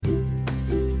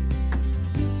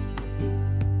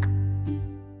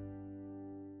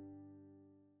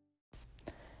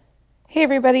Hey,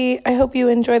 everybody. I hope you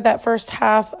enjoyed that first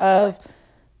half of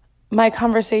my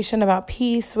conversation about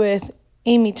peace with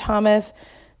Amy Thomas.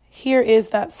 Here is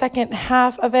that second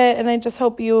half of it, and I just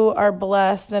hope you are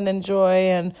blessed and enjoy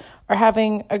and are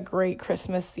having a great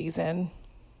Christmas season.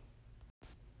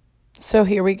 So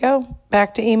here we go.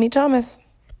 Back to Amy Thomas.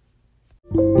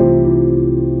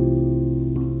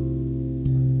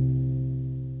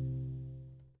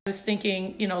 I was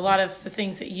thinking, a lot of the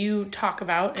things that you talk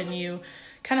about and you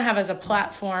kind of have as a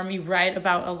platform, you write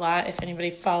about a lot. If anybody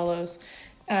follows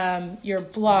your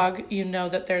blog, you know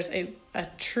that there's a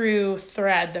true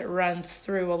thread that runs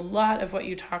through a lot of what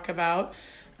you talk about,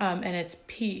 and it's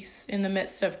peace in the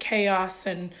midst of chaos.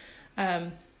 And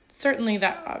certainly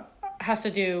that has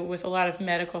to do with a lot of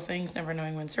medical things, never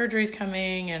knowing when surgery's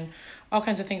coming and all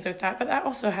kinds of things like that. But that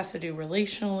also has to do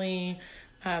relationally.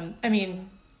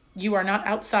 You are not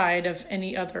outside of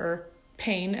any other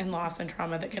pain and loss and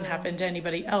trauma that can happen to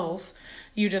anybody else.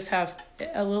 You just have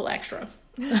a little extra.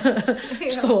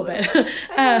 Just a little bit.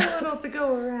 I have a little to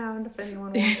go around if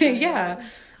anyone wants it. Yeah.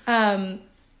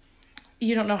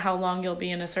 You don't know how long you'll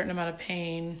be in a certain amount of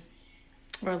pain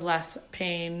or less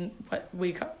pain.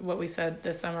 What we said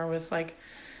this summer was like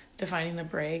defining the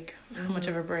break, how much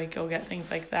of a break you'll get, things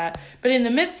like that. But in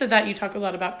the midst of that, you talk a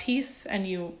lot about peace, and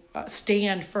you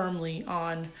stand firmly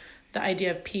on the idea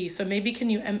of peace. So maybe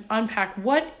can you unpack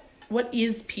what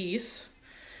is peace?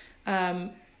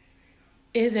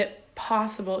 Is it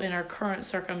possible in our current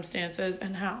circumstances,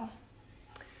 and how?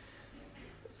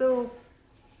 So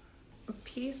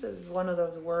peace is one of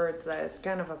those words that it's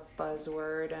kind of a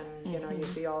buzzword, and you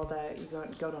see all that. You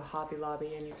go to Hobby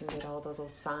Lobby and you can get all the little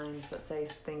signs that say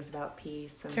things about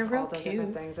peace and They're all the cute.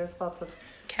 Different things. There's lots of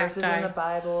Cacti. verses in the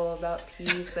Bible about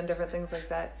peace and different things like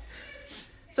that.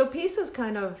 So peace is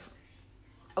kind of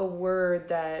a word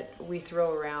that we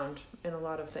throw around in a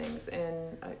lot of things,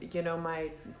 and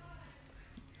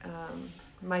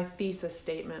my thesis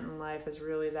statement in life is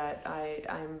really that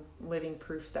I'm living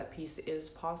proof that peace is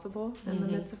possible in the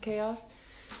midst of chaos.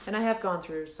 And I have gone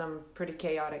through some pretty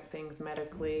chaotic things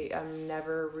medically. I'm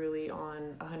never really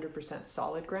on 100%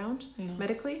 solid ground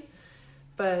medically,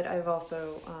 but I've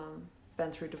also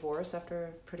been through divorce after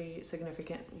a pretty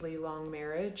significantly long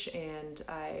marriage, and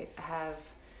I have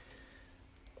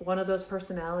one of those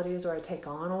personalities where I take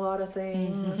on a lot of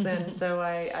things, and so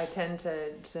I tend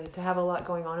to have a lot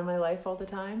going on in my life all the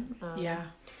time.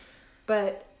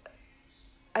 But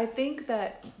I think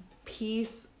that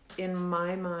peace, in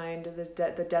my mind,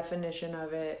 the definition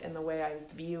of it and the way I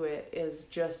view it is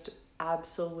just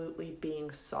absolutely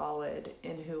being solid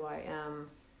in who I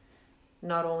am,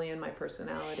 not only in my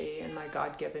personality and my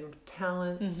God-given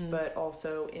talents, but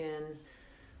also in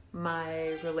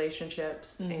my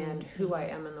relationships and who I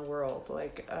am in the world,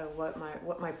 like what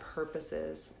my purpose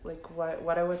is, like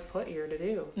what I was put here to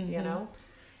do,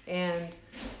 and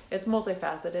it's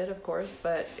multifaceted, of course,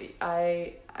 but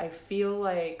I feel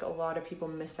like a lot of people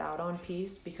miss out on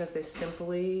peace because they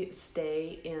simply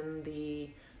stay in the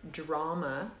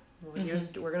drama.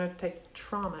 We're going to take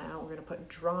trauma out. We're going to put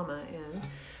drama in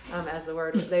as the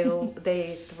word.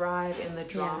 They thrive in the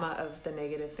drama of the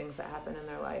negative things that happen in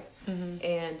their life.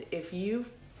 And if you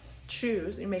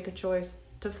make a choice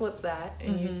to flip that,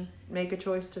 and you make a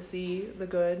choice to see the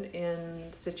good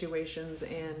in situations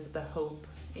and the hope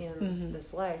in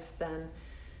this life, then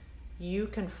you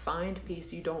can find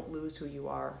peace. You don't lose who you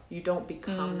are. You don't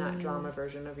become that drama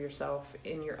version of yourself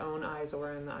in your own eyes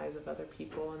or in the eyes of other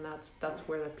people. And that's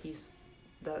where peace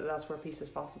is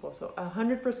possible. So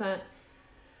 100%,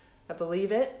 I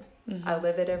believe it. I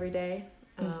live it every day.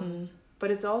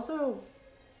 But it's also,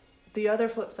 the other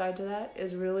flip side to that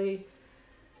is really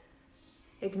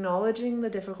acknowledging the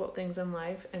difficult things in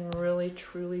life and really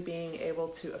truly being able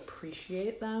to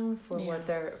appreciate them for what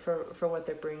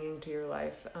they're bringing to your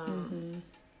life.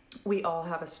 We all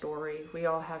have a story. We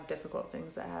all have difficult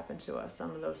things that happen to us.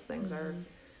 Some of those things are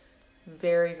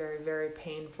very, very, very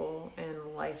painful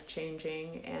and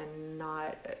life-changing and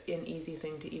not an easy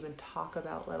thing to even talk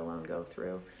about, let alone go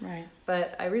through. Right.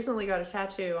 But I recently got a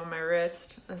tattoo on my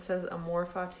wrist that says Amor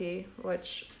Fati,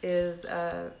 which is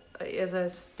a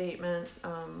statement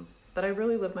that I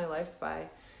really live my life by.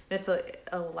 It's a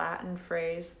Latin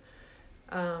phrase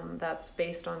that's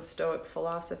based on Stoic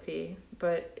philosophy,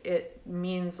 but it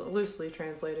means, loosely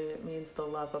translated, it means the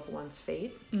love of one's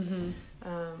fate.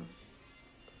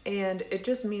 And it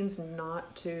just means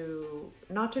not to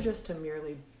just to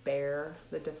merely bear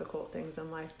the difficult things in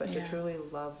life, but to truly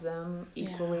love them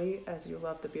equally as you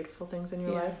love the beautiful things in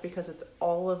your life, because it's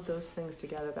all of those things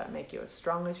together that make you as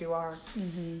strong as you are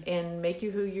and make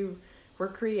you who you were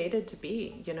created to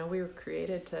be. We were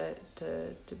created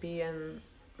to be in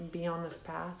be on this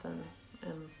path and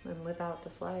live out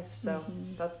this life. So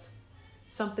that's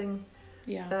something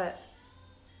that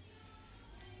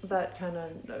kind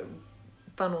of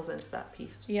funnels into that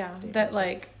piece. Yeah, that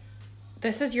like,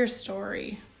 this is your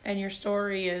story, and your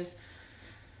story is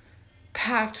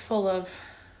packed full of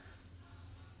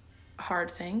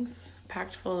hard things,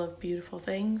 packed full of beautiful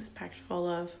things, packed full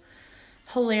of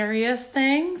hilarious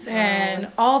things, and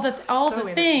all the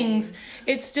things.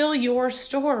 It's still your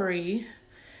story,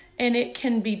 and it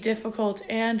can be difficult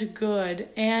and good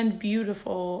and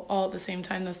beautiful all at the same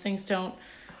time. Those things don't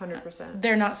 100%.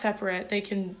 They're not separate. They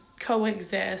can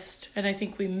coexist, and I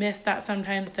think we miss that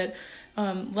sometimes, that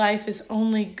life is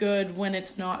only good when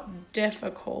it's not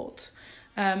difficult.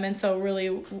 And so really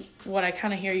what I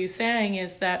kind of hear you saying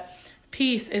is that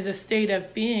peace is a state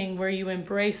of being where you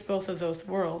embrace both of those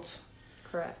worlds.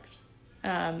 Correct.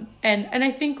 And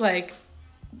I think like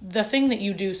the thing that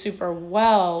you do super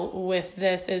well with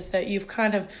this is that you've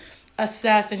kind of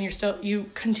assessed, and you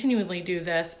continually do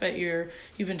this, but you've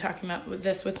been talking about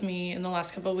this with me in the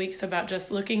last couple of weeks about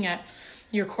just looking at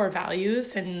your core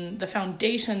values and the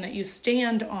foundation that you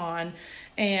stand on,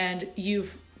 and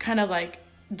you've kind of like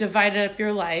divided up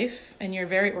your life, and you're a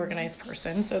very organized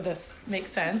person, so this makes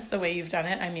sense the way you've done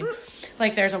it. I mean,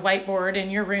 like there's a whiteboard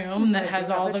in your room that has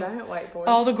all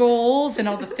the goals and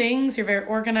all the things. You're very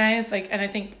organized, like, and I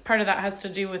think part of that has to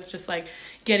do with just like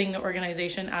getting the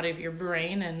organization out of your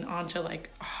brain and onto like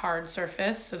a hard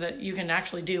surface so that you can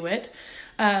actually do it.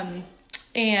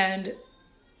 And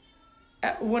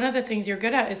one of the things you're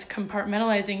good at is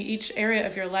compartmentalizing each area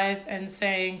of your life and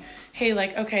saying, hey,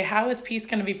 like, okay, how is peace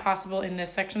going to be possible in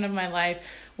this section of my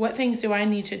life? What things do I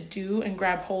need to do and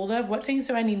grab hold of? What things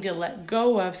do I need to let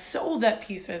go of so that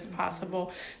peace is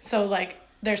possible? So like,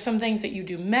 there's some things that you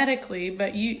do medically,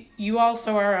 but you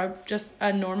also are just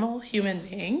a normal human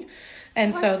being.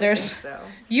 And so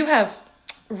you have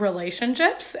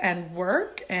relationships and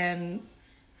work and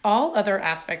all other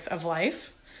aspects of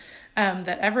life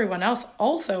that everyone else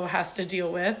also has to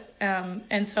deal with.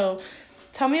 And so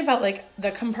tell me about like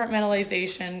the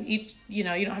compartmentalization. You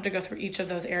don't have to go through each of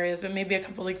those areas, but maybe a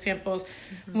couple examples.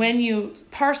 When you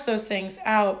parse those things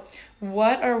out,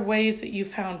 what are ways that you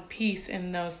found peace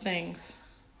in those things?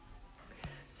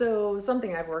 So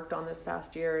something I've worked on this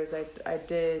past year is I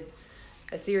did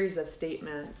a series of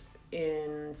statements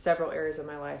in several areas of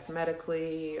my life: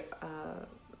 medically,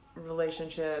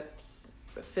 relationships,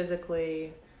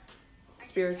 physically,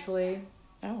 spiritually.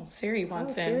 Oh, Siri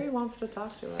wants in. Siri wants to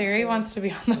talk to us. Siri wants to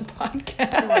be on the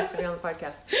podcast. She wants to be on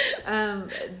the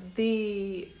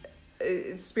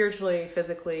podcast. Spiritually,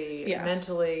 physically,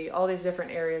 mentally, all these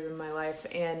different areas in my life.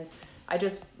 And I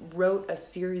just wrote a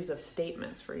series of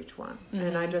statements for each one.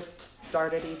 And I just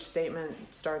started, each statement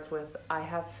starts with, I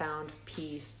have found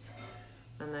peace.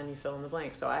 And then you fill in the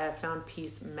blank. So I have found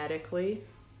peace medically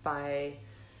by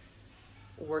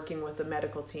working with a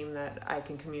medical team that I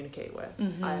can communicate with.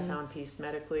 I have found peace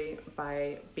medically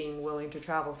by being willing to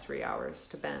travel 3 hours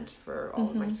to Bend for all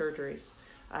of my surgeries.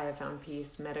 I have found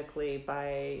peace medically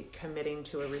by committing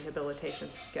to a rehabilitation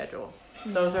schedule.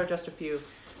 Those are just a few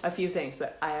things,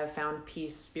 but I have found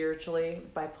peace spiritually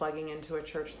by plugging into a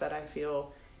church that I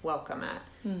feel welcome at.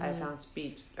 I have found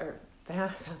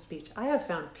I have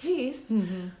found peace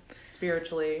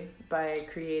spiritually by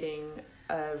creating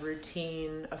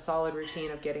a solid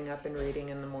routine of getting up and reading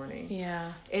in the morning.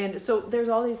 Yeah. And so there's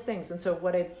all these things. And so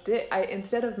what I did,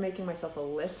 instead of making myself a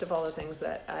list of all the things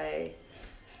that I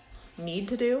need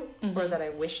to do or that I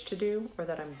wish to do or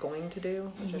that I'm going to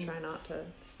do, which I try not to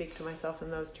speak to myself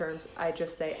in those terms, I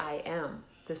just say I am.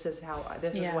 This is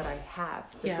what I have.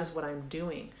 This is what I'm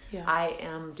doing. Yeah. I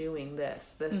am doing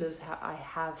this. This is how I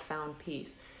have found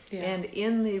peace. Yeah. And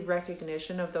in the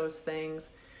recognition of those things,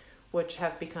 which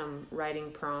have become writing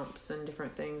prompts and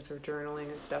different things or journaling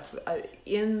and stuff,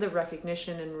 in the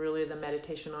recognition and really the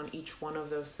meditation on each one of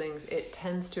those things, it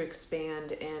tends to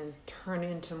expand and turn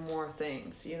into more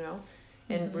things,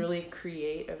 and really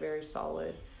create a very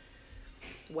solid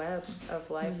web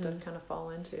of life to kind of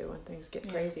fall into when things get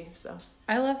crazy. So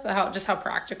I love how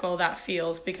practical that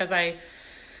feels, because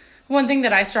one thing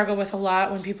that I struggle with a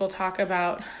lot when people talk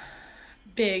about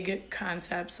big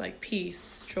concepts like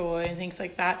peace, joy, and things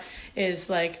like that is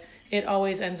like it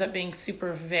always ends up being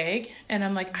super vague, and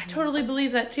I'm like, I totally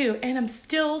believe that too, and I'm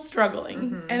still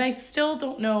struggling, and I still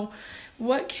don't know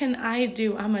what can I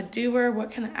do. I'm a doer.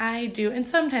 What can I do? And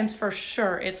sometimes for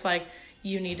sure it's like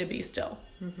you need to be still,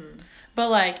 but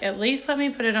like at least let me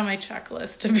put it on my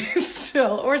checklist to be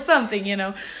still or something,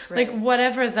 like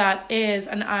whatever that is.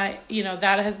 And I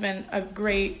that has been a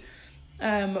great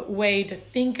way to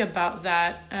think about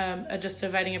that, just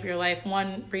dividing up your life.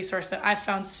 One resource that I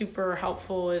found super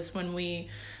helpful is when we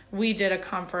did a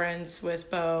conference with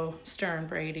Bo Stern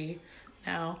Brady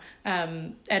now,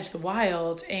 Edge the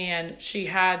Wild, and she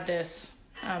had this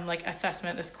like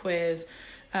assessment, this quiz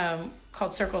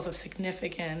called Circles of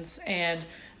Significance, and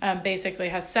basically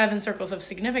has 7 circles of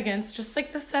significance, just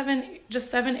like the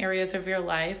 7 areas of your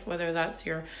life, whether that's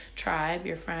your tribe,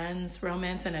 your friends,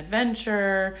 romance and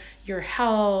adventure, your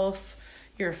health,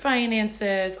 your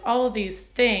finances, all of these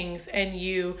things, and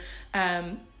you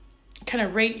kind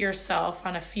of rate yourself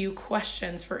on a few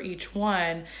questions for each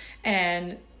one,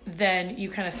 and then you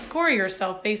kind of score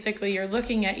yourself. Basically, you're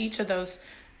looking at each of those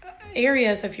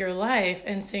areas of your life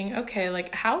and seeing, okay,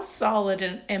 like how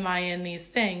solid am I in these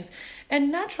things?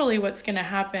 And naturally what's going to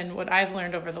happen, what I've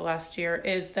learned over the last year,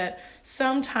 is that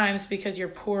sometimes because you're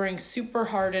pouring super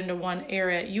hard into one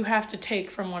area, you have to take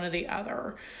from one of the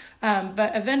other.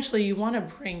 But eventually you want to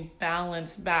bring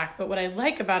balance back. But what I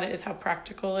like about it is how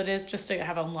practical it is, just to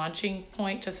have a launching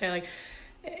point to say, like,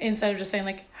 instead of just saying,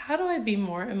 like, how do I be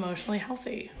more emotionally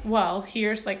healthy? Well,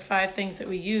 here's like 5 things that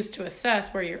we use to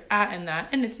assess where you're at in that.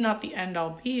 And it's not the end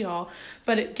all be all,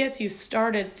 but it gets you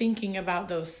started thinking about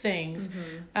those things.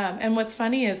 And what's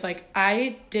funny is, like,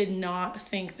 I did not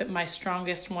think that my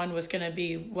strongest one was going to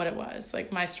be what it was.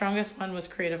 Like, my strongest one was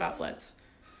creative outlets.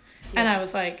 Yeah. And I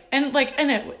was like,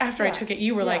 after I took it,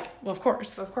 you were like, well, of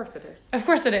course. Of course it is. Of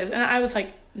course it is. And I was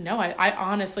like, no, I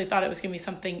honestly thought it was going to be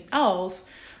something else.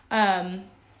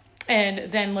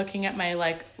 And then looking at my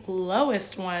like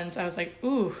lowest ones, I was like,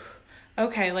 ooh,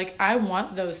 okay, like I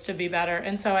want those to be better.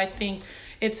 And so I think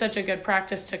it's such a good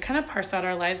practice to kind of parse out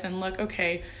our lives and look,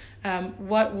 okay,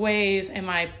 what ways am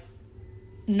I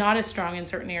not as strong in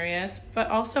certain areas, but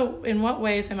also in what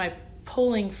ways am I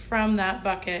pulling from that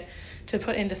bucket to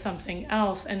put into something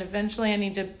else? And eventually I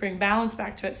need to bring balance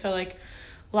back to it. So like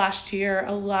last year,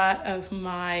 a lot of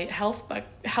my health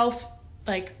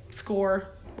like score,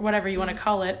 whatever you want to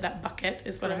call it, that bucket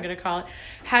is what I'm going to call it,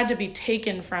 had to be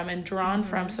taken from and drawn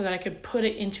from so that I could put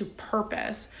it into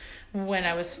purpose when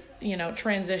I was,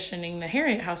 transitioning the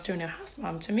Harriet house to a new house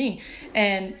mom to me.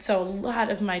 And so a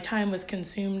lot of my time was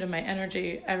consumed and my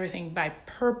energy, everything by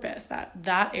purpose,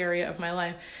 that area of my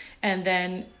life. And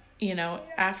then,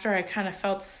 after I kind of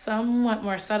felt somewhat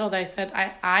more settled, I said,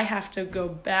 I have to go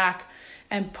back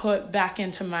and put back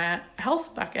into my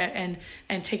health bucket and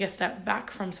take a step back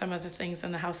from some of the things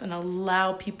in the house and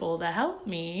allow people to help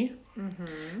me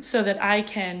so that I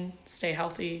can stay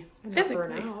healthy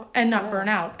physically and not burn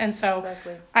out. And so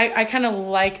exactly. I kind of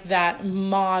like that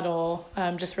model,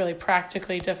 just really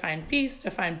practically to find peace,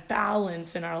 to find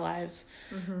balance in our lives,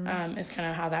 is kind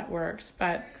of how that works.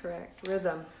 But correct.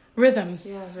 Rhythm.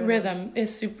 Yeah, rhythm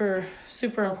is super,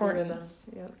 super healthy important. Rhythms.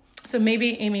 Yep. So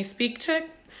maybe, Amy, speak to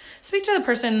the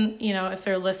person, if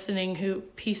they're listening, who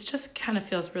peace just kind of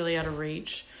feels really out of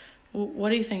reach. What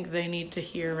do you think they need to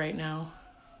hear right now?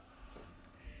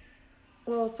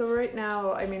 Well, so right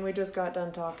now, we just got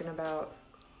done talking about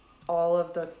all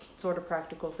of the sort of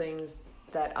practical things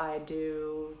that I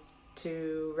do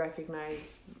to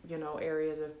recognize,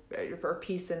 areas or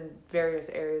peace in various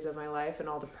areas of my life, and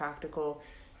all the practical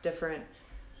different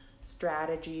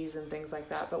strategies and things like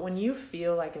that. But when you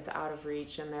feel like it's out of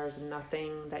reach and there's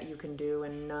nothing that you can do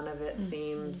and none of it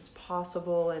seems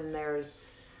possible, and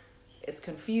it's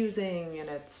confusing and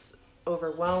it's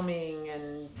overwhelming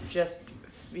and just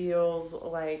feels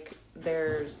like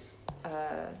there's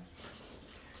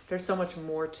so much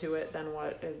more to it than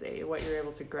what you're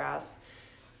able to grasp.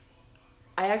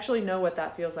 I actually know what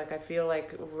that feels like. I feel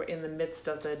like we're in the midst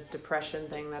of the depression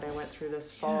thing that I went through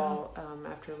this fall,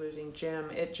 after losing Jim.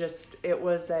 It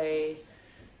was a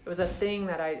thing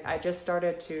that I just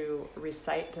started to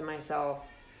recite to myself,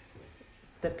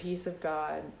 the peace of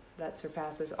God that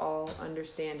surpasses all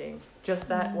understanding. Just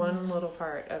that one little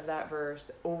part of that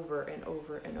verse over and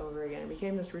over and over again. It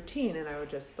became this routine, and I would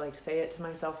just like say it to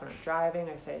myself when I'm driving.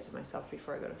 I say it to myself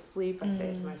before I go to sleep. I say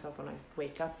it to myself when I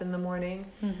wake up in the morning.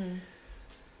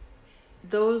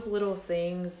 Those little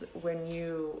things, when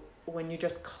you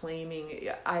just claiming,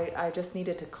 I just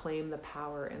needed to claim the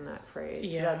power in that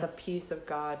phrase. That the peace of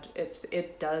God,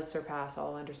 it does surpass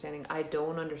all understanding. I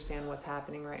don't understand what's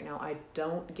happening right now. I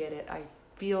don't get it. I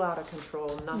feel out of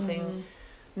control.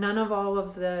 None of all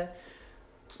of the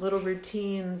little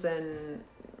routines and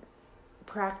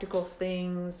practical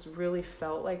things really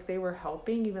felt like they were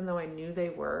helping, even though I knew they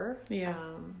were.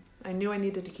 I knew I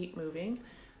needed to keep moving.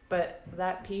 But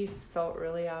that piece felt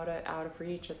really out of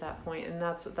reach at that point, and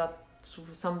that's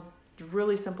some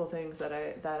really simple things that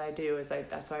I do is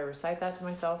I recite that to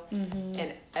myself,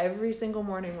 and every single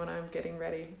morning when I'm getting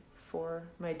ready for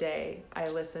my day, I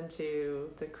listen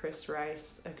to the Chris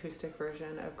Rice acoustic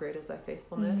version of Great Is Thy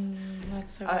Faithfulness.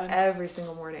 That's so good. Every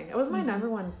single morning. It was my number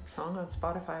one song on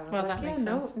Spotify. I was Well, like, that yeah, makes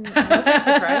no sense. big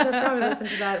surprise. I probably listened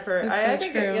to that for, That's I so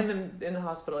think true. in the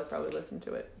hospital, I probably listened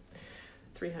to it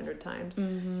 300 times.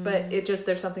 Mm-hmm. But it just,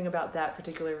 there's something about that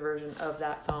particular version of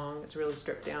that song. It's really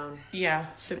stripped down. Yeah,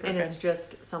 super And good. it's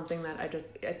just something that I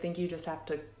think you just have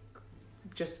to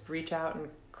just reach out and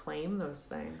claim those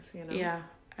things, you know? Yeah,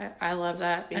 I love Just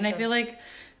that. speak And I up. feel like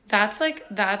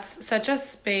that's such a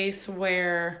space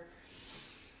where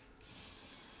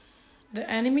the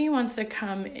enemy wants to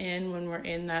come in when we're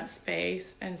in that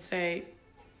space and say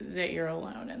that you're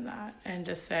alone in that, and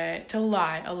to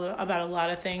lie about a lot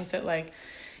of things, that like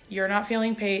you're not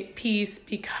feeling peace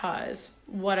because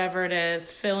whatever it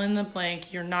is, fill in the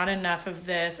blank, you're not enough of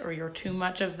this or you're too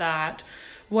much of that,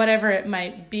 whatever it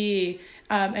might be,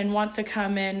 and wants to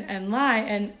come in and lie.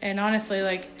 And honestly,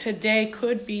 like, today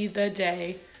could be the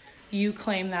day you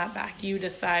claim that back. You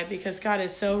decide, because God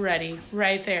is so ready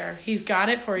right there. He's got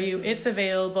it for you. It's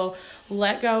available.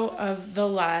 Let go of the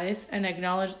lies and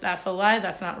acknowledge that's a lie.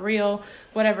 That's not real,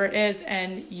 whatever it is.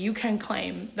 And you can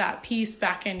claim that peace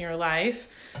back in your life,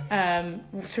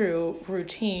 through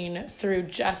routine, through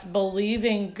just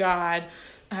believing God,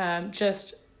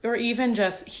 or even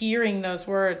just hearing those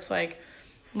words, like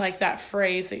that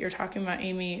phrase that you're talking about,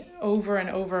 Amy, over and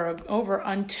over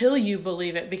until you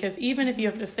believe it. Because even if you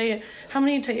have to say it, how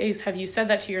many days have you said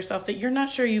that to yourself that you're not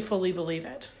sure you fully believe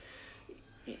it?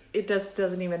 It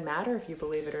doesn't even matter if you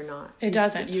believe it or not. It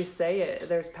doesn't. You say it.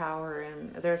 There's power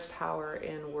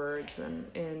in words,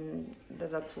 and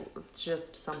that's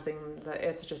just something that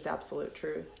it's just absolute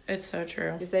truth. It's so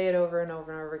true. You say it over and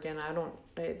over and over again.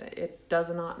 It does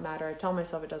not matter. I tell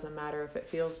myself it doesn't matter if it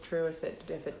feels true, if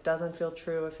it doesn't feel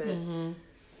true, if it,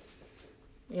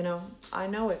 you know, I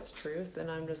know it's truth, and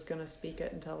I'm just gonna speak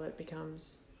it until it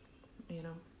becomes, you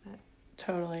know,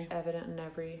 Totally. evident in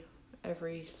every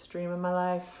stream of my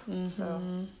life. So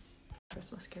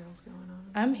Christmas carols going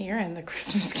on. I'm hearing the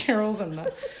Christmas carols and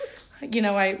the,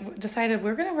 I decided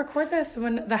we're going to record this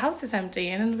when the house is empty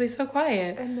and it'll be so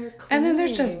quiet. And they're And then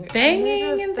there's just cleaning,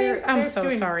 banging and they're things. I'm they're so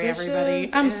doing sorry, dishes, everybody.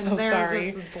 I'm and so they're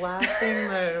sorry. Just blasting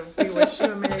the "We wish you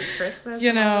a Merry Christmas." You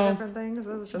and all know, the different things.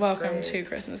 It was just Welcome great. to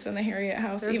Christmas in the Harriet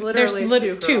house. There's literally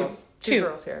two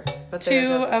girls here, but Two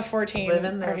they're just of 14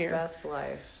 living are their here. best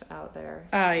life out there.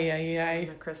 In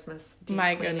The Christmas deep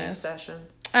My cleaning goodness. session.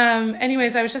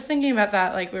 Anyways, I was just thinking about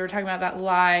that, like we were talking about that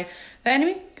lie. The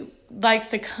enemy likes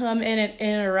to come in and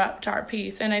interrupt our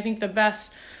peace. And I think the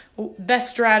best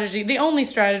strategy, the only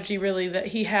strategy really that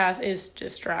he has, is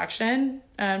distraction,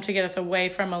 to get us away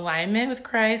from alignment with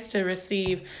Christ, to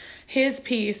receive his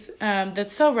peace,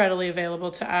 that's so readily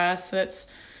available to us.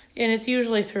 And it's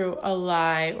usually through a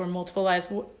lie or multiple lies.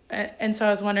 And so I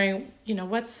was wondering,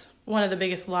 what's one of the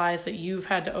biggest lies that you've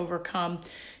had to overcome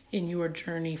in your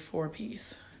journey for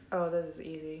peace? Oh, this is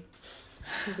easy.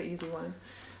 This is an easy one.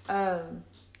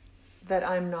 That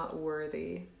I'm not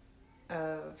worthy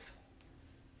of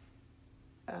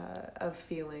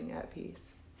feeling at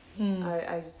peace.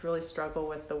 I really struggle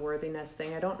with the worthiness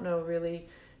thing. I don't know really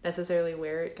necessarily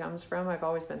where it comes from. I've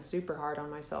always been super hard on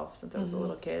myself since I was a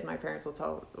little kid. My parents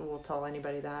will tell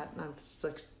anybody that. I'm just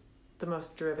like the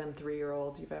most driven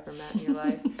 3-year-old you've ever met in your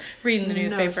life. Reading the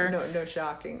newspaper. No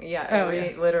shocking. Yeah,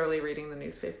 literally reading the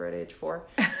newspaper at age 4.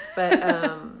 But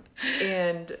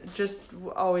and just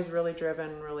always really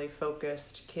driven, really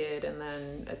focused kid. And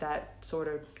then that sort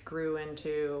of grew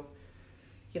into,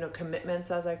 commitments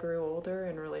as I grew older,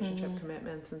 and relationship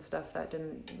commitments and stuff that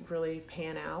didn't really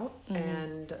pan out.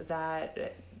 And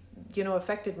that,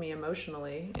 affected me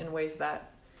emotionally in ways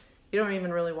that you don't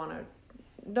even really want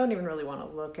to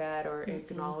look at or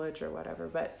acknowledge or whatever.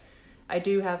 But I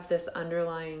do have this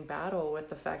underlying battle with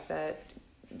the fact that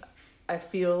I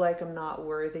feel like I'm not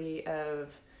worthy of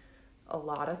a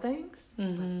lot of things,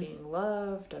 of being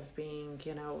loved, of being,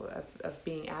 of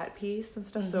being at peace and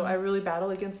stuff. So I really battle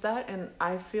against that. And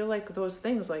I feel like those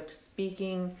things, like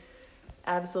speaking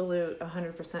absolute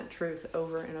 100% truth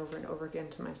over and over and over again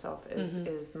to myself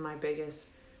is my biggest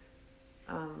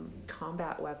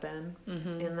combat weapon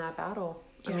in that battle.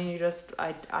 Yeah. I mean,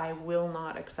 I will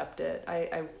not accept it.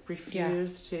 I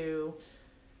refuse to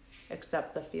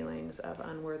accept the feelings of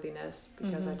unworthiness,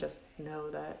 because I just know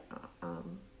that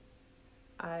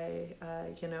I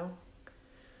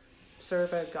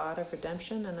serve a God of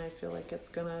redemption, and I feel like it's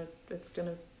gonna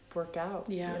work out.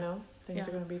 Yeah. Things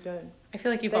are gonna be good. I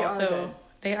feel like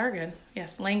they are good.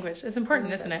 Yes, language is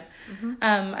important, isn't it? Mm-hmm.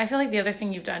 I feel like the other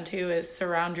thing you've done too is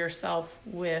surround yourself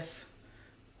with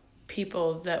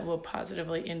people that will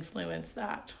positively influence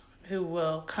that, who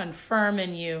will confirm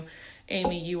in you,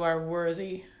 Amy, you are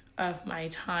worthy of my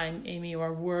time. Amy, you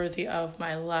are worthy of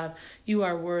my love. You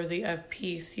are worthy of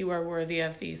peace. You are worthy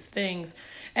of these things.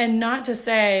 And not to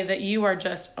say that you are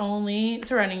just only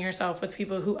surrounding yourself with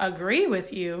people who agree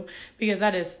with you, because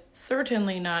that is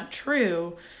certainly not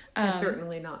true. And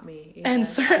certainly not me. Either. And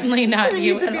certainly not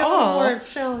you at all.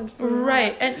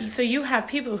 Right. That. And so you have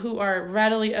people who are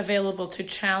readily available to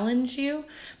challenge you,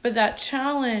 but that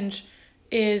challenge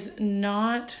is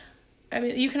not... I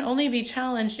mean, you can only be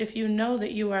challenged if you know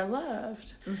that you are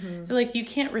loved. Mm-hmm. Like, you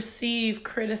can't receive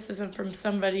criticism from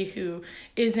somebody who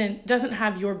doesn't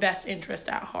have your best interest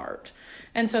at heart.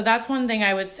 And so that's one thing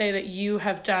I would say that you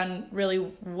have done really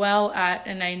well at,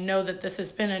 and I know that this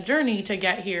has been a journey to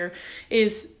get here,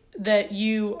 is that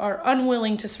you are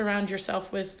unwilling to surround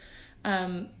yourself with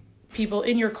people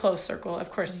in your close circle.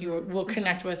 Of course, you will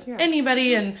connect with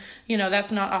anybody, and, you know,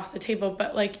 that's not off the table,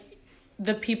 but, like,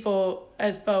 the people,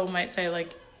 as Bo might say,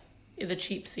 like the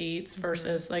cheap seats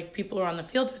versus like people who are on the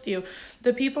field with you,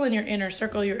 the people in your inner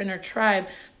circle, your inner tribe,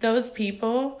 those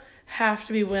people have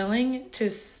to be willing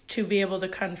to be able to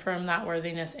confirm that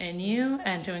worthiness in you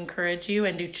and to encourage you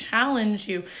and to challenge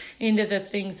you into the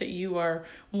things that you are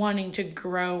wanting to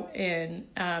grow in.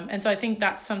 And so I think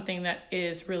that's something that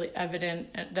is really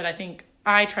evident that I think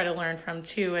I try to learn from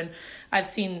too. And I've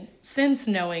seen, since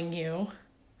knowing you,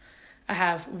 I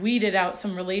have weeded out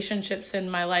some relationships in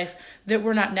my life that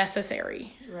were not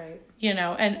necessary. Right. You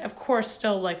know, and of course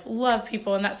still like love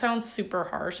people, and that sounds super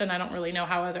harsh and I don't really know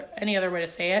any other way to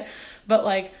say it, but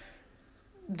like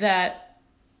that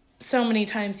so many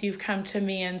times you've come to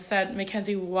me and said,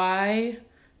 Mackenzie, why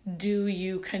do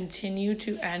you continue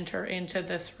to enter into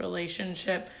this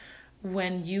relationship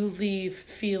when you leave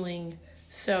feeling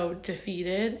so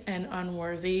defeated and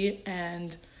unworthy,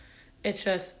 and it's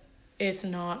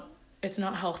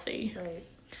not healthy. Right.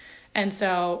 And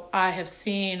so I have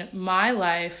seen my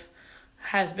life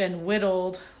has been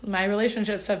whittled, my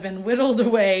relationships have been whittled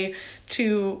away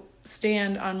to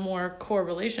stand on more core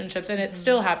relationships, and it's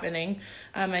still happening.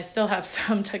 I still have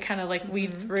some to kind of like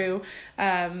weed through.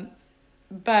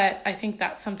 But I think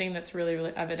that's something that's really,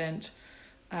 really evident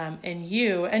in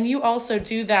you. And you also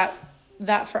do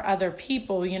that for other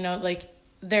people, you know, like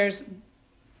there's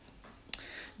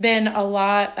been a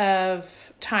lot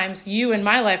of times you in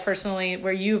my life personally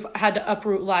where you've had to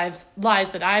uproot lies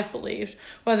that I've believed,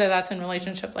 whether that's in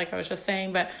relationship, like I was just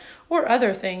saying, or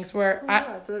other things where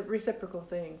it's a reciprocal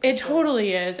thing. It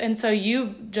totally is. And so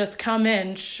you've just come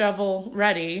in shovel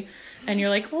ready and you're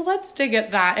like, well, let's dig at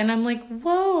that. And I'm like,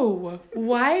 whoa,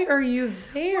 why are you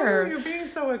there? Oh, you're being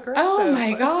so aggressive. Oh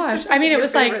my gosh. I mean, it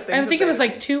was like, I think it was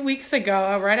like 2 weeks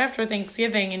ago, right after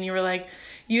Thanksgiving. And you were like,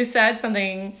 you said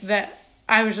something that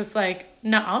I was just like,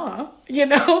 nuh-uh, you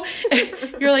know?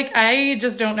 You're like, I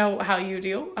just don't know how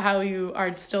you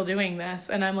are still doing this.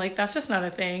 And I'm like, that's just not a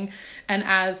thing. And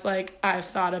as like, I've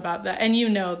thought about that, and you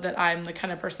know that I'm the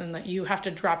kind of person that you have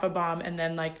to drop a bomb and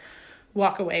then like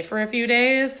walk away for a few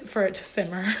days for it to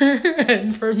simmer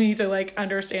and for me to like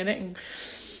understand it and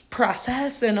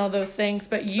process and all those things.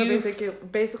 But so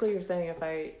basically you're saying if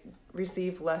I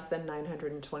receive less than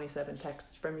 927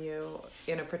 texts from you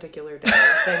in a particular day,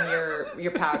 then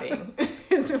you're pouting.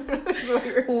 is what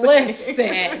you're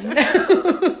saying. Listen.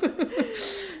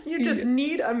 You just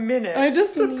need a minute. I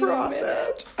just to need process. a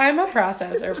minute. I'm a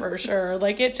processor for sure.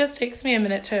 Like it just takes me a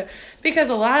minute because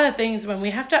a lot of things when we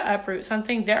have to uproot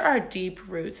something, there are deep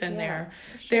roots in there.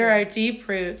 Sure. There are deep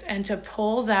roots, and to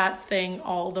pull that thing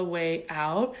all the way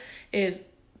out is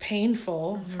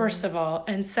painful, first of all.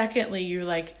 And secondly, you're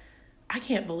like, I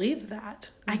can't believe that.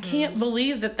 I can't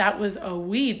believe that was a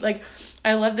weed. Like,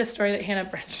 I love this story that Hannah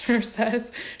Brencher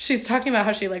says. She's talking about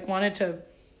how she like wanted to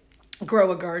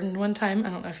grow a garden one time. I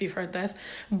don't know if you've heard this,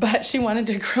 but she wanted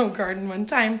to grow a garden one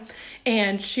time,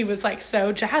 and she was like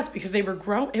so jazzed because they were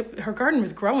her garden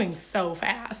was growing so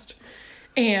fast.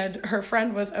 And her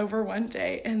friend was over one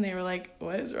day and they were like,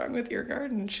 what is wrong with your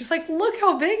garden? She's like, look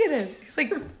how big it is. He's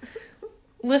like,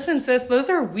 listen, sis, those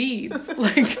are weeds.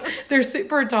 Like, they're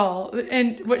super tall.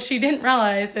 And what she didn't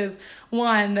realize is,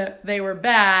 one, that they were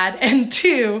bad, and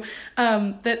two,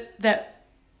 that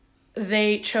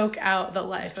they choke out the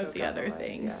life of the other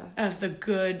things, of the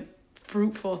good,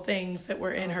 fruitful things that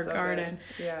were in her garden,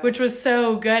 which was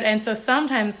so good. And so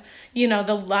sometimes, you know,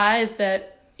 the lies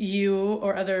that you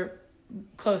or other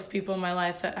close people in my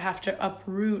life that have to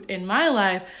uproot in my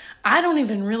life, I don't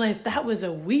even realize that was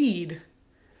a weed.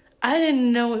 I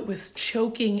didn't know it was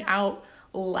choking out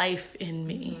life in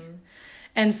me.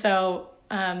 And so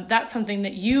that's something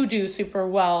that you do super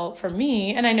well for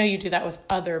me. And I know you do that with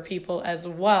other people as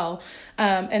well.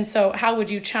 And so how would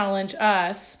you challenge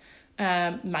us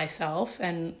myself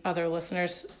and other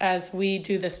listeners as we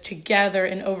do this together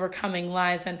in overcoming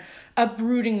lies and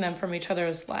uprooting them from each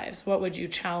other's lives? What would you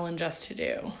challenge us to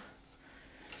do?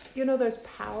 There's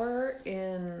power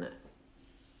in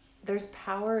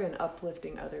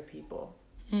uplifting other people.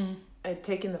 And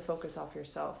taking the focus off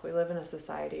yourself. We live in a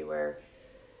society where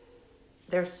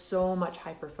there's so much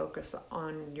hyper focus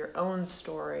on your own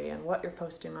story and what you're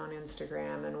posting on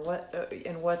Instagram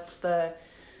and what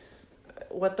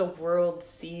the world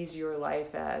sees your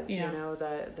life as.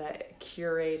 The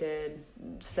curated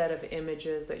set of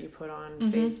images that you put on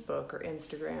Facebook or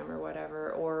Instagram or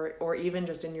whatever, or even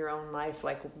just in your own life,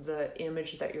 like the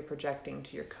image that you're projecting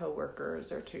to your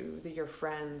coworkers or to your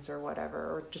friends or whatever,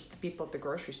 or just the people at the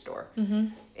grocery store.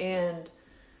 And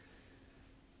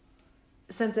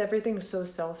since everything's so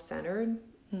self-centered,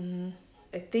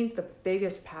 I think the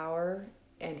biggest power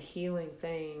and healing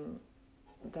thing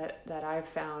that I've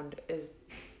found is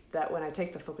that when I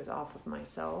take the focus off of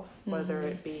myself, whether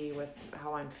it be with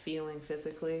how I'm feeling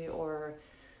physically or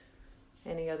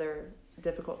any other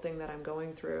difficult thing that I'm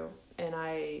going through, and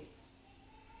I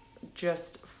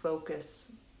just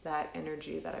focus that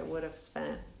energy that I would have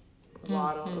spent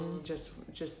just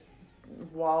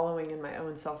wallowing in my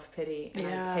own self-pity, and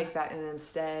I take that and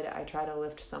instead I try to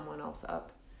lift someone else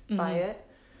up by it.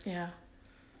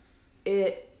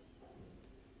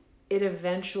 It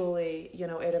eventually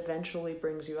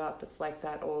brings you up. It's like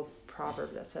that old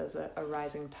proverb that says a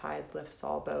rising tide lifts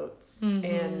all boats.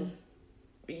 And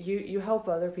you help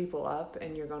other people up,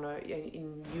 and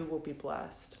and you will be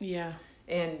blessed.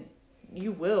 And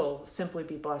you will simply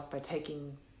be blessed by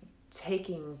taking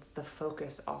the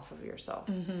focus off of yourself.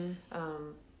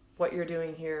 What you're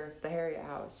doing here, the Harriet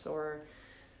House, or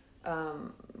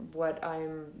what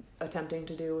I'm attempting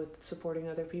to do with supporting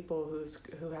other people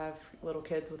who have little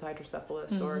kids with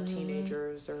hydrocephalus, or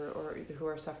teenagers, or who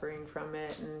are suffering from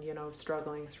it, and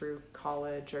struggling through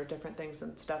college or different things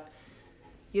and stuff.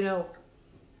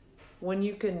 When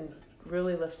you can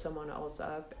really lift someone else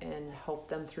up and help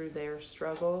them through their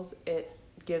struggles, it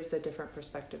gives a different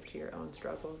perspective to your own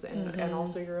struggles and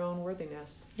also your own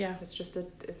worthiness. It's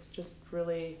just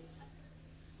really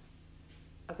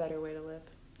a better way to live.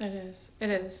 It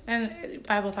is. And the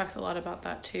Bible talks a lot about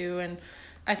that too. And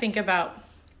I think about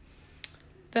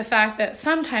the fact that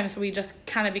sometimes we just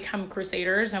kind of become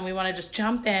crusaders and we want to just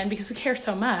jump in because we care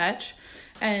so much.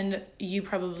 And you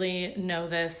probably know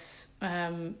this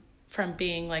from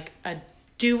being like a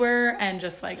doer and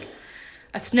just like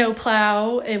a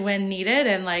snowplow when needed,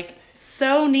 and like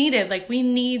so needed. Like we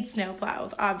need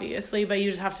snowplows, obviously, but you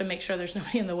just have to make sure there's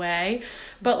nobody in the way.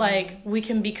 But like we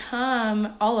can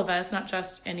become, all of us, not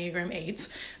just Enneagram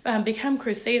 8s, become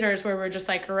crusaders where we're just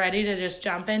like ready to just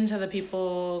jump into the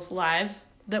people's lives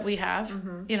that we have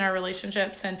in our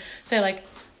relationships and say like,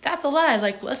 that's a lie,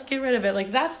 like let's get rid of it,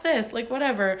 like that's this, like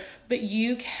whatever. But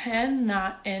you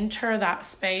cannot enter that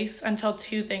space until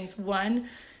two things. One,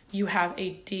 you have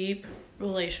a deep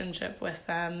relationship with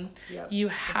them. You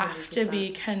have 100%. To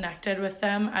be connected with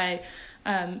them.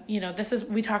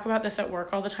 We talk about this at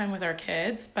work all the time with our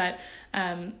kids, but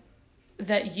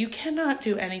that you cannot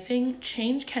do anything.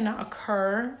 Change cannot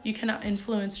occur. You cannot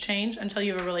influence change until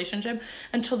you have a relationship,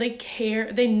 until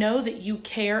they know that you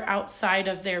care outside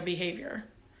of their behavior.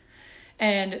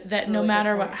 And that no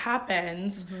matter what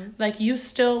happens, like you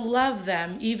still love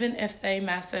them, even if they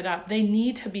mess it up. They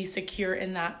need to be secure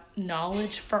in that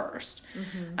knowledge first.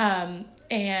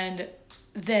 And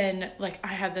then like I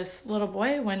had this little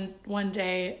boy one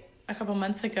day a couple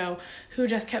months ago who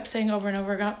just kept saying over and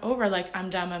over, like, I'm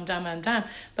dumb.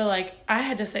 But like I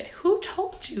had to say, who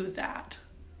told you that?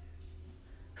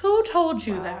 Who told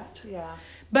you that? Yeah.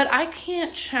 But I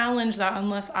can't challenge that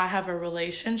unless I have a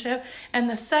relationship. And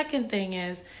the second thing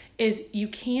is you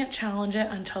can't challenge it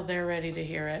until they're ready to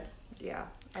hear it. Yeah,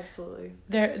 absolutely.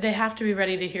 They have to be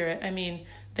ready to hear it. I mean,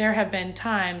 there have been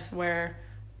times where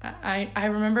I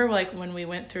remember like when we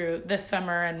went through this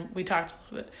summer and we talked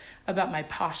a little bit about my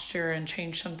posture and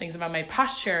changed some things about my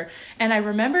posture. And I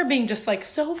remember being just like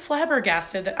so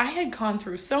flabbergasted that I had gone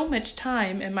through so much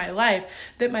time in my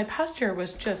life that my posture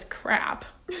was just crap.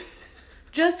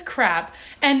 Just crap.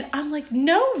 And I'm like,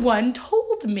 no one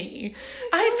told me.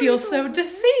 I feel so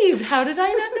deceived. How did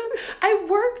I not know? I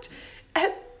worked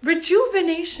at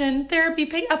rejuvenation therapy,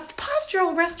 a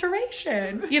postural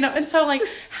restoration, and so like,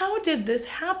 how did this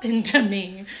happen to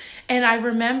me? And I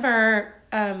remember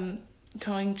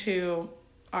going to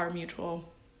our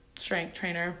mutual strength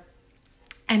trainer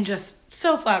and just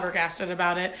so flabbergasted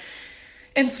about it.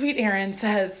 And sweet Erin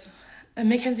says,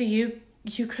 Mackenzie,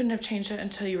 you couldn't have changed it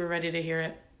until you were ready to hear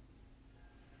it.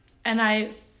 And I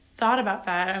thought about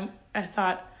that. I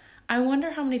thought, I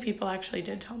wonder how many people actually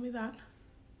did tell me that.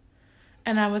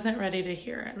 And I wasn't ready to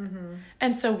hear it. Mm-hmm.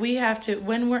 And so we have to,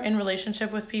 when we're in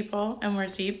relationship with people and we're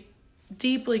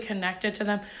deeply connected to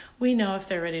them, we know if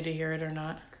they're ready to hear it or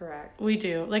not. Correct. We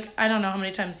do. Like, I don't know how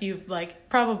many times you've, like,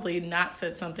 probably not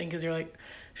said something because you're like,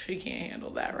 she can't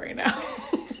handle that right now.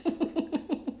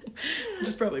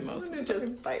 Just probably most of the time.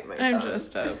 Just bite my I'm tongue.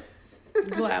 Just a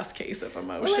glass case of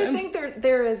emotion. Well, I think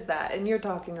there is that. And you're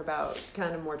talking about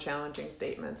kind of more challenging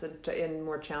statements and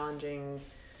more challenging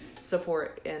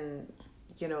support in,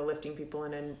 you know, lifting people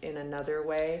in another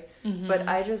way. Mm-hmm. But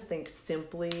I just think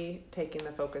simply taking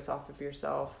the focus off of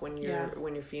yourself when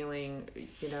you're feeling,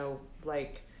 you know,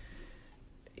 like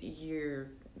you're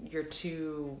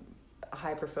too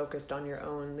hyper focused on your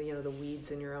own, you know, the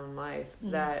weeds in your own life,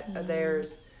 that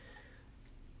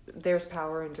there's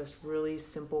power in just really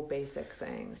simple, basic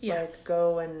things. Like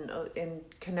go and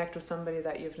connect with somebody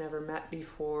that you've never met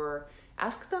before.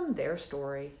 Ask them their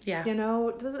story. Yeah. You know,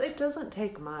 it doesn't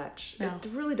take much. No. It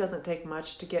really doesn't take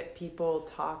much to get people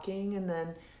talking, and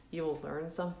then you'll learn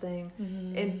something.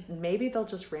 Mm-hmm. And maybe they'll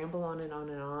just ramble on and on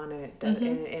and on, and it does,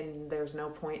 and there's no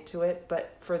point to it.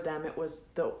 But for them, it was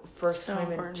the first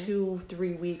time in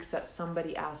 2-3 weeks that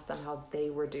somebody asked them how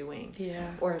they were doing. Yeah.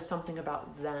 Or something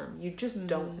about them. You just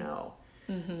don't know.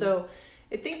 Mm-hmm. So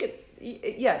I think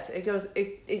you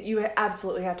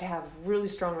absolutely have to have really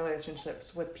strong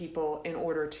relationships with people in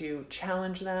order to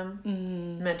challenge them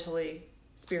mentally,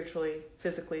 spiritually,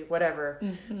 physically, whatever.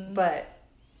 Mm-hmm. But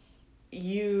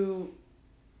you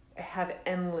have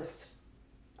endless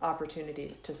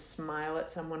opportunities to smile at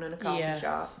someone in a coffee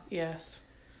shop. Yes.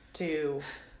 To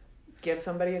give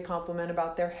somebody a compliment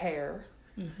about their hair.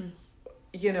 Mm-hmm.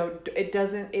 You know, it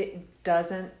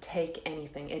doesn't take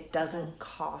anything. It doesn't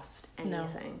cost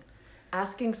anything. No.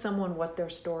 Asking someone what their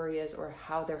story is or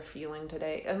how they're feeling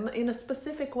today, and in a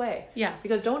specific way. Yeah.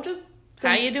 Because don't just say,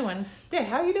 how you doing? Yeah,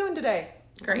 how you doing today?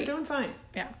 Great. I'm doing fine.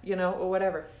 Yeah. You know, or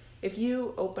whatever. If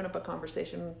you open up a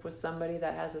conversation with somebody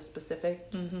that has a specific,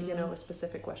 you know, a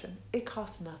specific question, it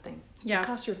costs nothing. Yeah. It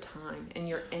costs your time and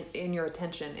your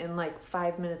attention, and like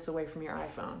 5 minutes away from your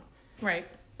iPhone. Right.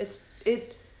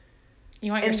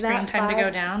 You want your screen time to go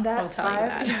down? I'll tell you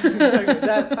that.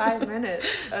 That 5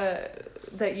 minutes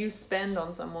that you spend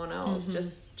on someone else,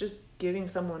 just giving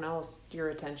someone else your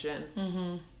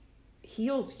attention,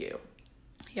 heals you.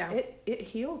 Yeah, it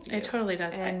heals you. It totally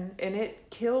does, and it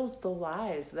kills the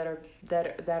lies that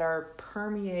are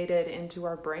permeated into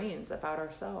our brains about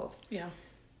ourselves. Yeah,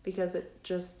 because it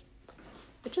just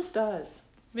does.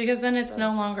 Because then it's no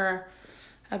longer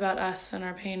about us and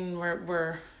our pain.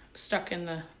 We're stuck in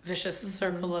the vicious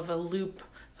circle of a loop,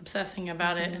 obsessing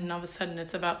about it, and all of a sudden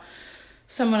it's about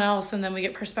someone else, and then we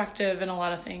get perspective in a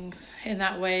lot of things in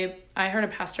that way. I heard a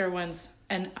pastor once,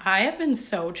 and I have been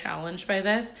so challenged by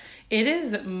this. It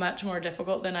is much more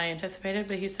difficult than I anticipated,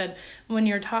 but he said when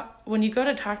you go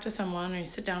to talk to someone or you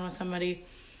sit down with somebody,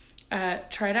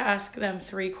 try to ask them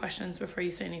 3 questions before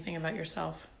you say anything about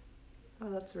yourself. Oh,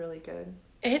 that's really good.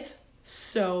 It's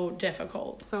so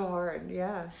difficult. So hard,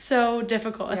 yeah. So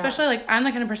difficult. Especially, like, I'm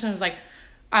the kind of person who's like,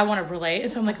 I want to relate.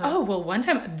 And so I'm like, oh, well, one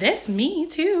time, me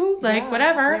too. Like,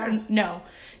 whatever. Yeah. No.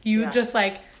 You just,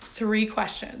 like, 3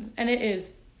 questions. And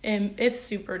it's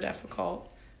super difficult.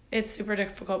 It's super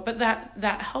difficult. But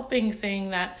that helping thing,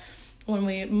 that when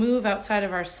we move outside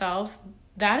of ourselves,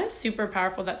 that is super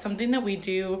powerful. That's something that we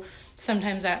do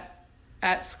sometimes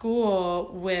at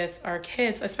school with our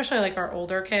kids, especially, like, our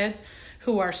older kids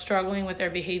who are struggling with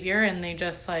their behavior, and they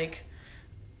just, like,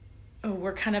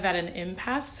 we're kind of at an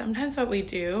impasse. Sometimes what we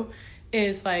do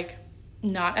is, like,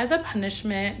 not as a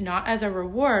punishment, not as a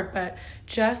reward, but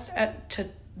just to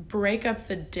break up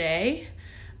the day,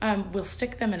 we'll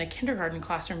stick them in a kindergarten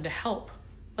classroom to help,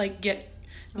 like,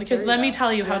 because let me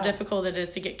tell you how difficult it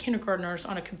is to get kindergartners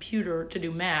on a computer to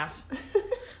do math.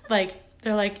 Like,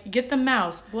 they're like, get the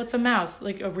mouse. What's a mouse?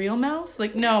 Like, a real mouse?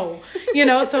 Like, no. You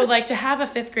know, so, like, to have a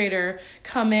 5th grader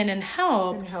come in and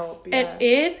help, yeah.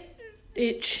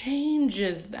 It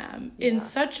changes them in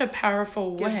such a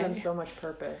powerful way. Gives them so much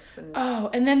purpose.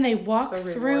 And then they walk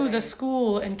through the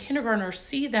school, and kindergartners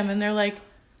see them, and they're like,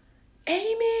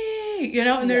 Amy, you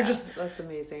know, and they're just, that's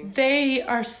amazing. They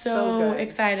are so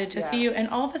excited to see you. And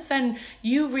all of a sudden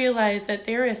you realize that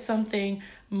there is something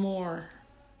more.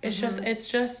 It's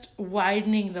just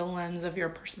widening the lens of your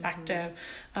perspective,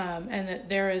 and that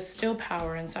there is still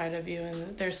power inside of you, and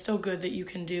that there's still good that you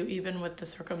can do even with the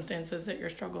circumstances that you're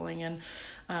struggling in.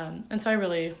 And so I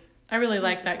really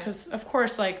like that, because of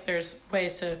course, like, there's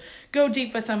ways to go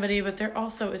deep with somebody, but there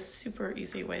also is super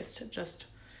easy ways to just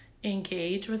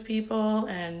engage with people,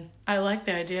 and I like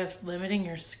the idea of limiting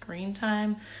your screen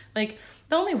time. Like,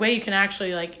 the only way you can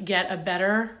actually, like, get a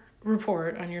better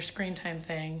report on your screen time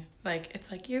thing, like, it's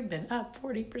like, you've been up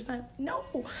 40%. No.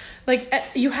 Like,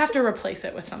 you have to replace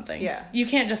it with something. Yeah. You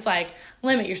can't just, like,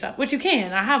 limit yourself, which you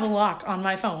can. I have a lock on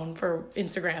my phone for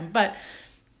Instagram,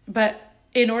 but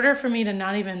in order for me to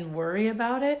not even worry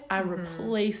about it, I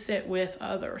replace it with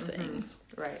other things.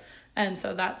 Right. And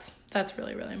so that's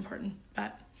really, really important.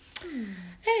 But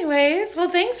anyways, well,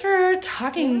 thanks for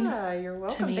talking you're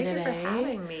welcome. to me Thank today. you for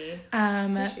having me.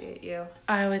 Appreciate you.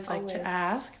 I always like to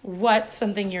ask, what's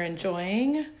something you're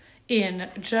enjoying in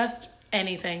just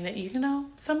anything that, you know,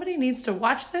 somebody needs to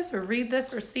watch this or read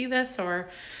this or see this or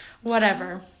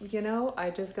whatever. You know, I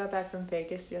just got back from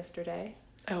Vegas yesterday.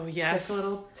 Oh, yes. This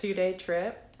little 2-day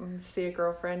trip. See a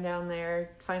girlfriend down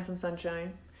there, find some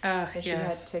sunshine. And she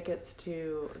had tickets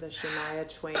to the Shania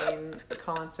Twain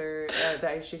concert.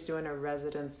 She's doing a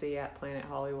residency at Planet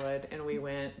Hollywood, and we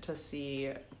went to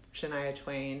see Shania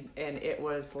Twain, and it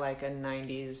was like a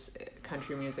 90s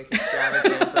country music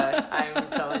extravaganza. I'm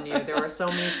telling you, there were so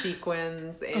many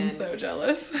sequins, and I'm so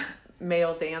jealous.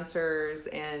 Male dancers,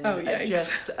 and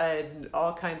just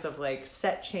all kinds of like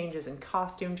set changes and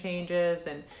costume changes,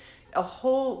 and a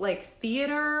whole like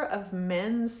theater of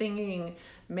men singing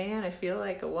 "Man, I Feel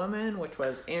Like a Woman," which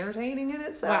was entertaining in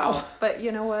itself. Wow. But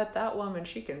you know what? That woman,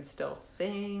 she can still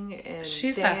sing and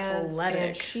she's dance, athletic.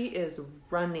 and she is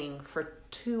running for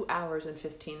 2 hours and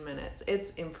 15 minutes.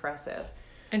 It's impressive.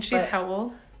 And she's how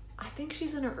old? I think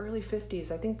she's in her early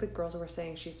 50s. I think the girls were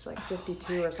saying she's like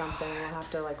 52 or something. We'll have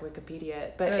to like Wikipedia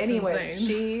it. But anyways,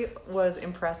 she was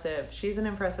impressive. She's an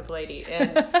impressive lady.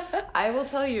 And I will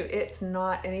tell you, it's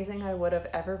not anything I would have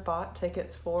ever bought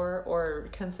tickets for or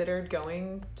considered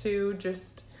going to.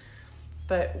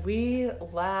 But we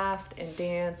laughed and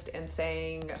danced and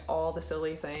sang all the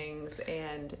silly things,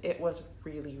 and it was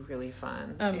really, really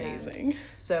fun. Amazing. And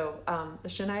so the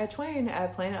Shania Twain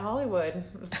at Planet Hollywood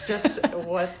is just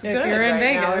what's if good you're in right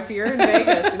Vegas. now. If you're in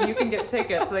Vegas and you can get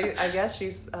tickets, I guess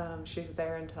she's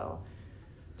there until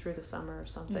through the summer or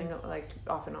something, like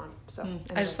off and on. So anyway.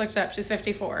 I just looked it up. She's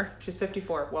 54. She's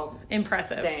 54. Well,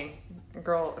 impressive. Dang,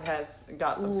 girl has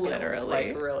got some skills.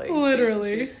 Literally, like really,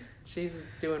 literally. She's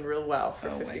doing real well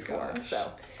for 54. My gosh.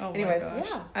 So, anyways,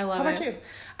 yeah, I love it.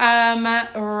 How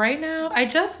about you? Right now, I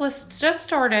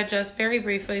just very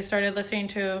briefly started listening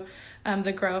to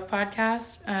the Grove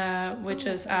podcast, which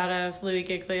is out of Louis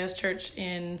Giglia's church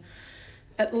in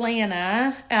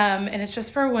Atlanta, and it's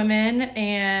just for women,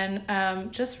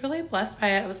 and just really blessed by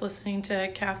it. I was listening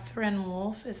to Catherine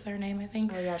Wolfe, is their name, I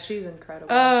think. Oh yeah, she's incredible.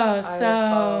 Oh,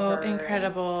 so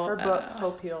incredible. Her book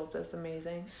Hope Heals is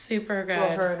amazing. Super good.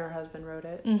 Well, her and her husband wrote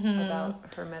it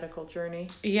about her medical journey.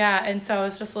 Yeah, and so I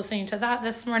was just listening to that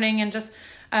this morning, and just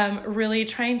really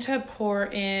trying to pour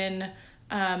in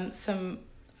some.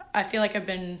 I feel like I've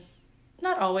been,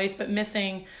 not always, but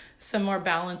missing some more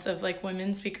balance of like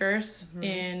women speakers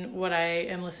in what I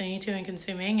am listening to and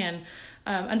consuming. And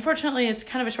unfortunately, it's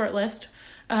kind of a short list,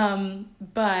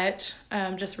 but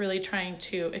just really trying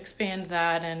to expand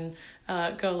that and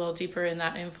go a little deeper in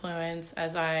that influence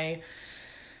as I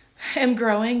am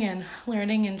growing and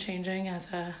learning and changing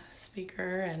as a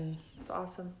speaker and it's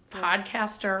awesome.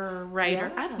 podcaster,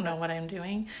 writer. Yeah. I don't know what I'm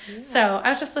doing. Yeah. So I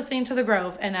was just listening to The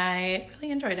Grove, and I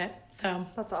really enjoyed it. So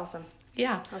that's awesome.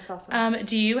 Yeah. That's awesome.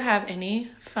 Do you have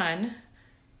any fun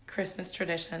Christmas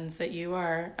traditions that you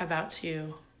are about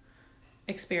to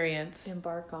experience?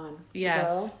 Embark on. Yes.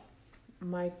 Well,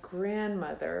 my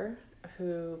grandmother,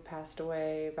 who passed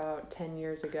away about 10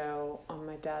 years ago on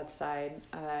my dad's side,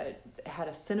 had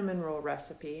a cinnamon roll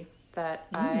recipe that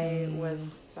I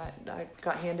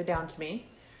got handed down to me.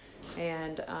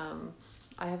 And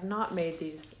I have not made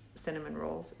these cinnamon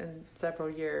rolls in several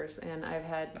years, and I've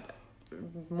had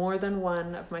more than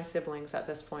one of my siblings at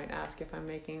this point ask if I'm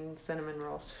making cinnamon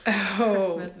rolls for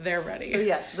Christmas. They're ready. So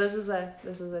yes, this is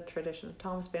a tradition,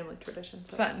 Thomas family tradition.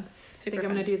 So fun. I Super think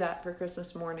fun. I'm gonna do that for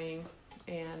Christmas morning,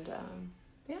 and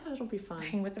yeah, it'll be fun.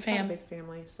 Hang with the I've got fam. a big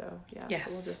family, so yeah.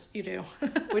 Yes, so you do.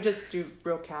 we just do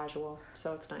real casual,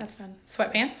 so it's nice. That's fun.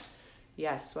 Sweatpants?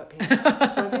 Yes, sweatpants.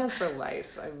 Sweatpants for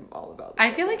life. I'm all about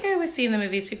I feel like I always see in the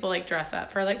movies people like dress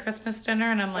up for like Christmas dinner,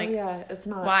 and I'm like, yeah, it's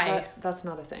not. Why? That's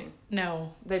not a thing.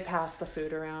 No. They pass the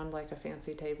food around like a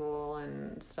fancy table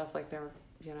and stuff like they're,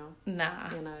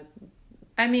 Nah. in a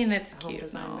I mean, it's home cute,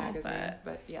 design magazine.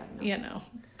 But yeah, no.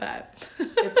 But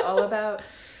it's all about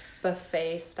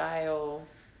buffet style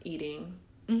eating.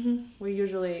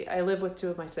 Mm-hmm. I live with two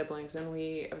of my siblings, and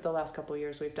the last couple of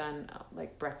years we've done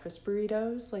like breakfast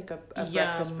burritos, like a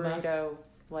breakfast burrito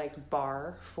like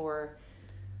bar for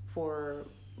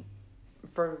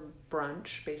for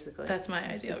brunch, basically. That's my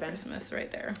ideal Christmas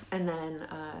right there. And then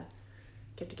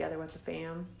get together with the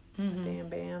fam. Mm-hmm.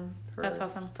 Bam. That's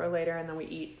awesome. For later, and then we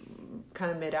eat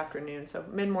kind of mid-afternoon. So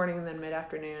mid-morning and then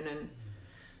mid-afternoon, and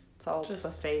it's all just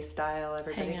buffet style.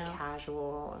 Everybody's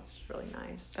casual. It's really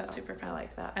nice. That's super fun. I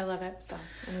like that. I love it. So,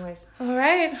 anyways. All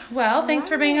right. Well, thanks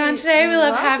for being on today. We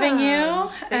love having you.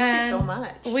 Thank you so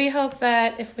much. We hope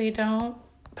that if we don't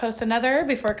post another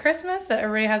before Christmas, that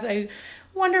everybody has a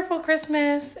wonderful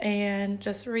Christmas and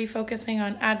just refocusing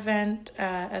on Advent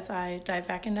as I dive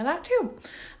back into that too.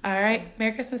 All right.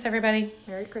 Merry Christmas, everybody.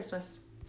 Merry Christmas.